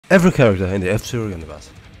Every character in the F-Zero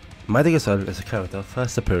universe. Mighty Gazelle is a character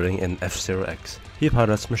first appearing in F-Zero X. He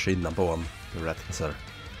pilots machine number 1, the Red Gazelle.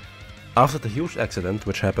 After the huge accident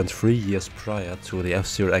which happened 3 years prior to the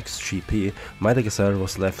F-Zero X GP, Mighty Gazelle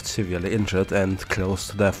was left severely injured and close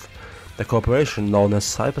to death. The corporation known as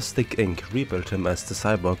Cyberstick Inc. rebuilt him as the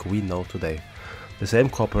cyborg we know today. The same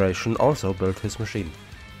corporation also built his machine.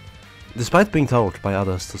 Despite being told by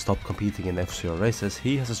others to stop competing in F-Zero races,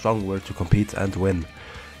 he has a strong will to compete and win.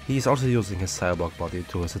 He is also using his cyborg body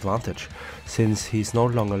to his advantage. Since he is no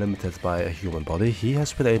longer limited by a human body, he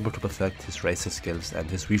has been able to perfect his racing skills and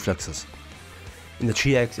his reflexes. In the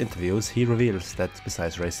GX interviews, he reveals that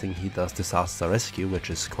besides racing he does disaster rescue, which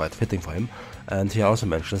is quite fitting for him, and he also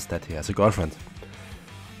mentions that he has a girlfriend.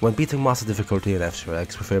 When beating Master Difficulty in F-Zero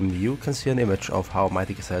X with him, you can see an image of how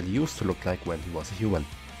Mighty Gazelle used to look like when he was a human.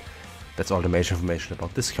 That's all the major information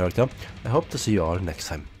about this character. I hope to see you all next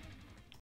time.